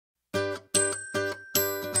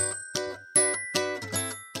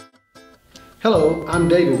Hello, I'm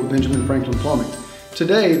David with Benjamin Franklin Plumbing.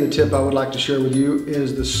 Today, the tip I would like to share with you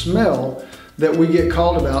is the smell that we get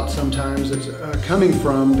called about sometimes that's coming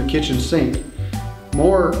from the kitchen sink.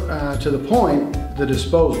 More to the point, the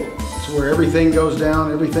disposal. It's where everything goes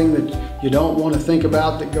down, everything that you don't want to think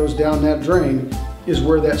about that goes down that drain is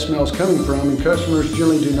where that smell is coming from, and customers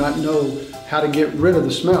generally do not know how to get rid of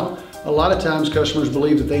the smell. A lot of times customers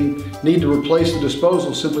believe that they need to replace the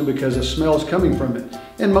disposal simply because the smell is coming from it.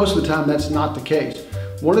 And most of the time that's not the case.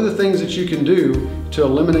 One of the things that you can do to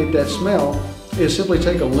eliminate that smell is simply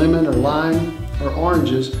take a lemon or lime or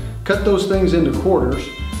oranges, cut those things into quarters,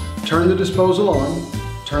 turn the disposal on,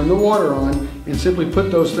 turn the water on, and simply put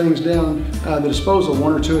those things down the disposal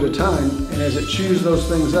one or two at a time. And as it chews those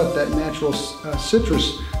things up, that natural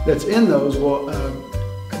citrus that's in those will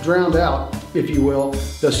drown out, if you will,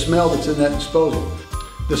 the smell that's in that disposal.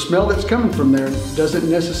 The smell that's coming from there doesn't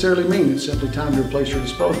necessarily mean it's simply time to replace your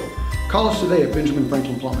disposal. Call us today at Benjamin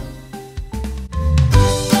Franklin Plumbing.